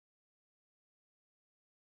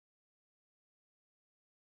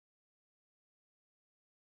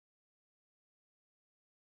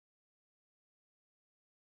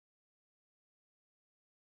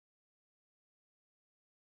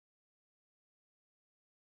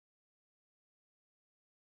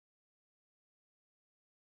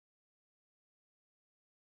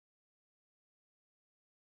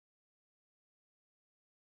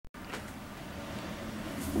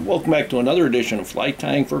Welcome back to another edition of Fly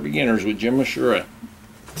Tying for Beginners with Jim Misiura.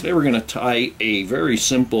 Today we're going to tie a very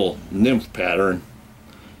simple nymph pattern,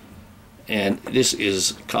 and this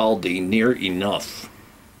is called the Near Enough.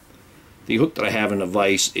 The hook that I have in the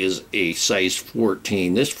vise is a size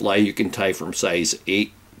 14. This fly you can tie from size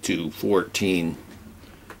 8 to 14,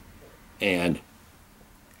 and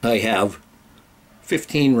I have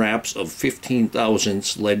 15 wraps of 15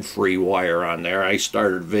 thousandths lead-free wire on there. I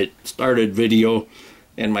started video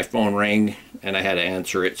and my phone rang and I had to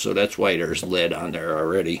answer it, so that's why there's lead on there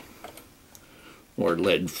already, or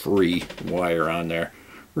lead-free wire on there.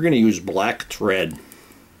 We're going to use black thread.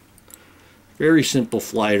 Very simple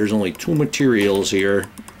fly. There's only two materials here.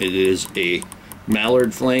 It is a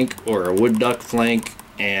mallard flank or a wood duck flank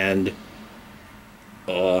and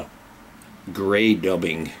gray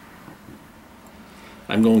dubbing.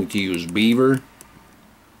 I'm going to use Beaver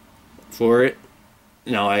for it.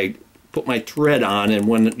 Now I put my thread on, and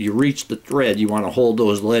when you reach the thread you want to hold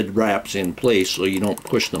those lead wraps in place so you don't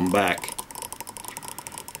push them back.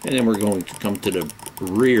 And then we're going to come to the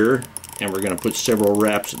rear and we're going to put several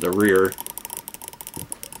wraps at the rear,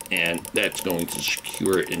 and that's going to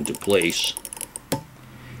secure it into place.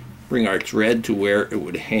 Bring our thread to where it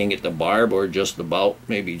would hang at the barb, or just about,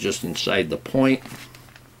 maybe just inside the point.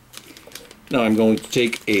 Now I'm going to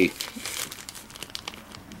take the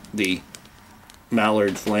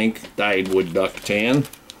mallard flank dyed wood duck tan,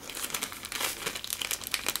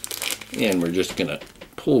 and we're just gonna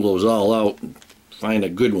pull those all out and find a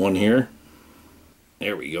good one here.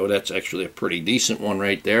 There we go. That's actually a pretty decent one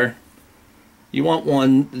right there. You want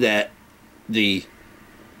one that the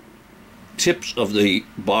tips of the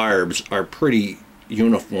barbs are pretty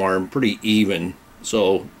uniform, pretty even,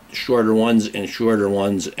 so shorter ones and shorter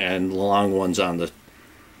ones and long ones on the,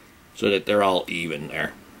 so that they're all even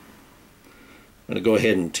there. I'm going to go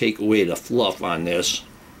ahead and take away the fluff on this.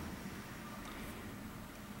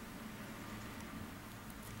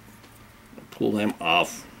 Pull them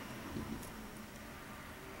off.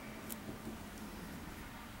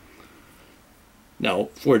 Now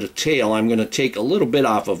for the tail, I'm going to take a little bit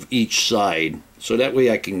off of each side, so that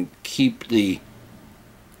way I can keep the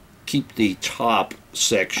top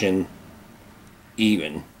section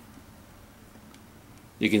even.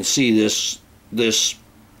 You can see this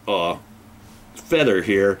feather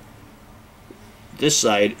here. This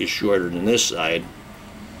side is shorter than this side,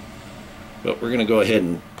 but we're going to go ahead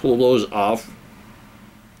and pull those off,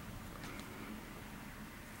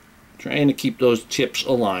 trying to keep those tips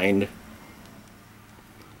aligned,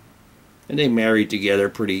 and they marry together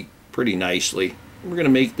pretty nicely. We're going to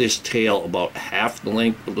make this tail about half the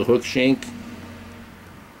length of the hook shank.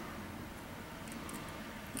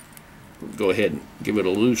 We'll go ahead and give it a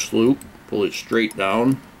loose loop, pull it straight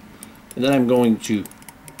down, and then I'm going to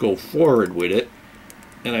go forward with it,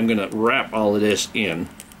 and I'm going to wrap all of this in,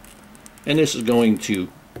 and this is going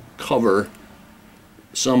to cover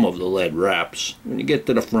some of the lead wraps. When you get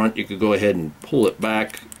to the front, you could go ahead and pull it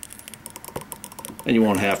back, and you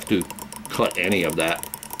won't have to cut any of that.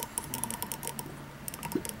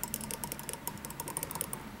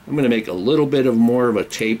 I'm going to make a little bit of more of a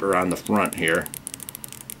taper on the front here.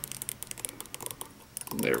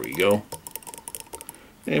 There we go.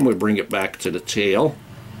 And we'll bring it back to the tail.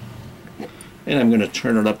 And I'm going to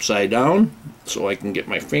turn it upside down so I can get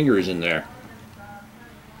my fingers in there.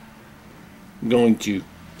 I'm going to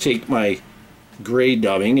take my gray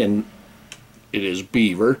dubbing, and it is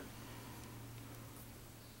Beaver.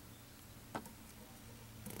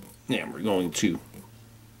 And we're going to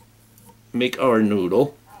make our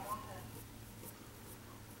noodle.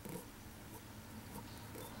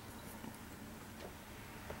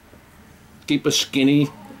 Keep a skinny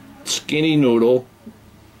noodle,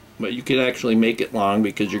 but you can actually make it long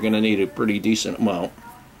because you're going to need a pretty decent amount.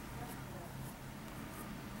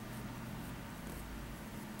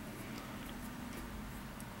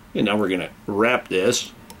 And now we're going to wrap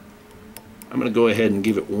this. I'm going to go ahead and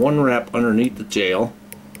give it one wrap underneath the tail.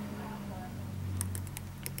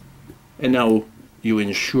 And now you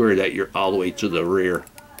ensure that you're all the way to the rear.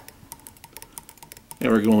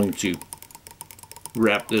 And we're going to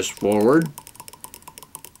wrap this forward.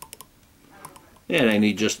 And I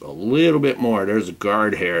need just a little bit more. There's a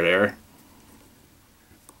guard hair there.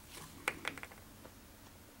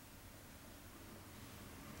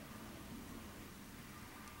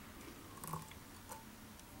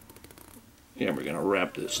 And we're going to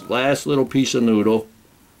wrap this last little piece of noodle.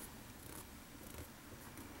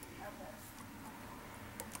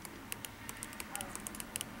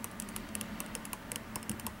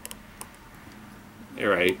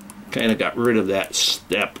 There, I kind of got rid of that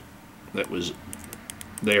step that was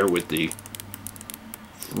there with the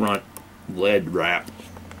lead wrap.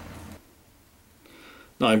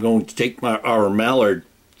 Now I'm going to take our mallard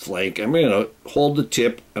flank. I'm going to hold the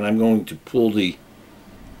tip and I'm going to pull the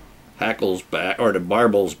hackles back, or the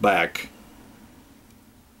barbels back.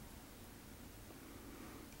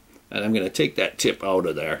 And I'm going to take that tip out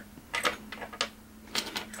of there.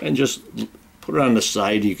 And just put it on the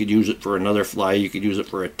side. You could use it for another fly, you could use it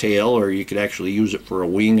for a tail, or you could actually use it for a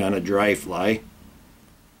wing on a dry fly.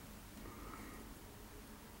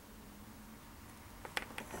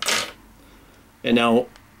 And now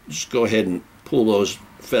just go ahead and pull those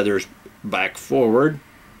feathers back forward.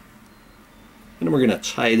 And then we're going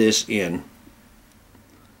to tie this in. I'm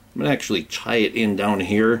going to actually tie it in down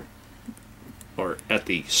here, or at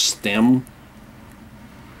the stem.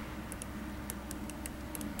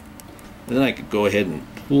 And then I could go ahead and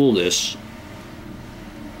pull this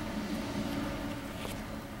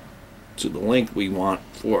to the length we want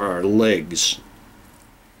for our legs.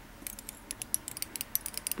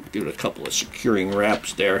 Give it a couple of securing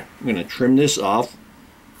wraps there. I'm going to trim this off.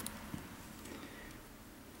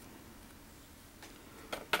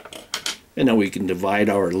 And now we can divide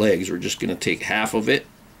our legs. We're just going to take half of it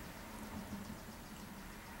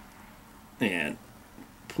and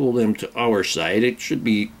pull them to our side. It should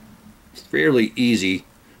be fairly easy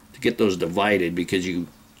to get those divided because you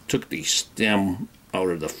took the stem out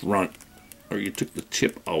of the front, or you took the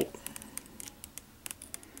tip out.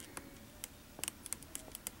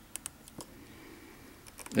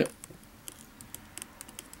 Yep.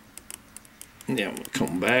 Yeah, we'll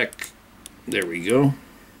come back. There we go.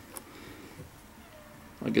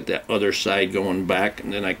 I'll get that other side going back,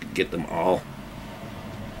 and then I could get them all.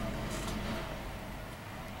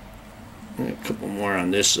 And a couple more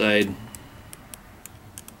on this side.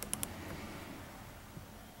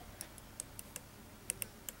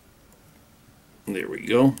 There we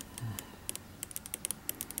go.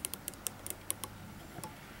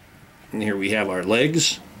 And here we have our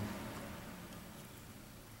legs.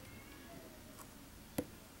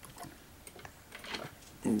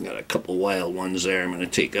 We've got a couple wild ones there I'm going to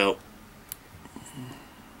take out.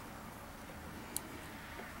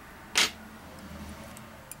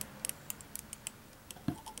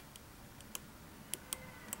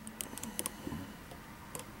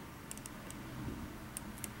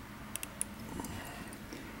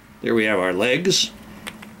 There we have our legs.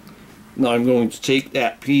 Now I'm going to take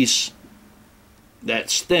that piece,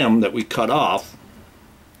 that stem that we cut off,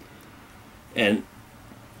 and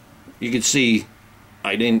you can see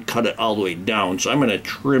I didn't cut it all the way down, so I'm going to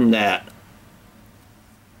trim that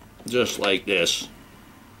just like this.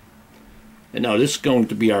 And now this is going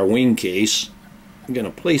to be our wing case. I'm going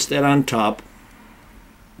to place that on top.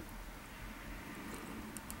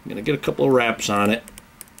 I'm going to get a couple of wraps on it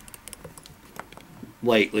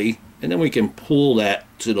lightly, and then we can pull that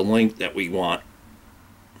to the length that we want,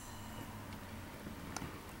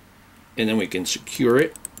 and then we can secure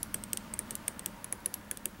it.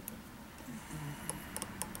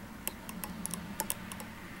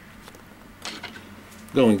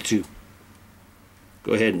 Going to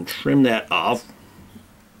go ahead and trim that off.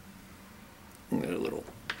 Got a little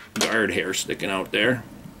guard hair sticking out there.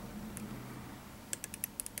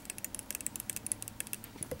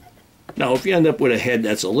 Now if you end up with a head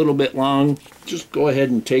that's a little bit long, just go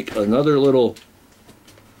ahead and take another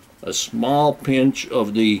a small pinch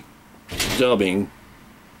of the dubbing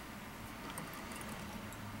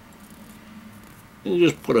and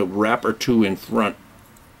just put a wrap or two in front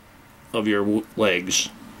of your legs.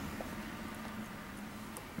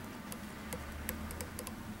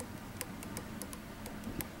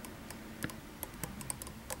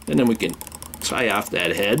 And then we can tie off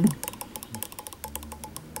that head.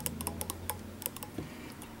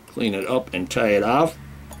 Clean it up and tie it off.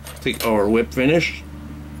 Take our whip finish,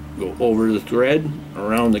 go over the thread,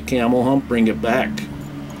 around the camel hump, bring it back,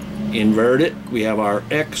 invert it. We have our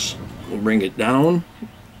X. We'll bring it down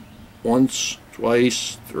once,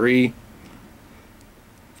 twice, 3,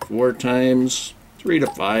 4 times, 3 to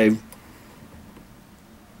 5.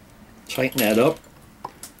 Tighten that up.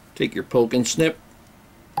 Take your poke and snip.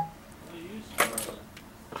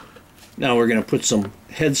 Now we're going to put some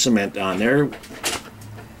head cement on there.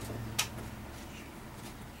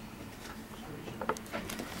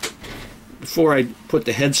 Before I put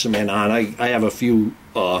the head cement on, I have a few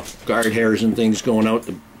guard hairs and things going out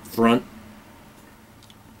the front.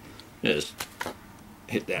 Just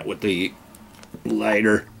hit that with the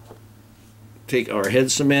lighter. Take our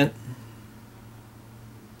head cement.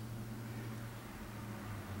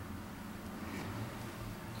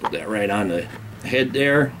 Put that right on the head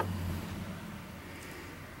there.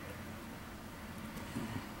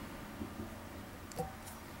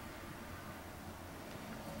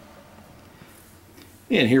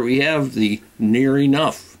 And here we have the Near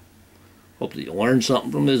Enough. Hope that you learned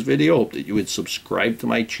something from this video. Hope that you would subscribe to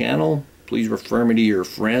my channel. Please refer me to your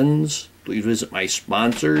friends. Please visit my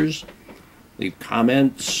sponsors. Leave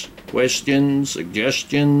comments, questions,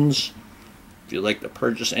 suggestions. If you'd like to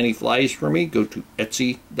purchase any flies for me, go to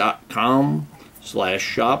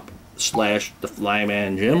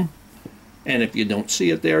etsy.com/shop/theflymanjim. And if you don't see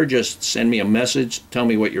it there, just send me a message. Tell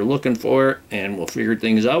me what you're looking for, and we'll figure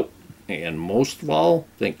things out. And most of all,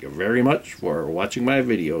 thank you very much for watching my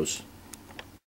videos.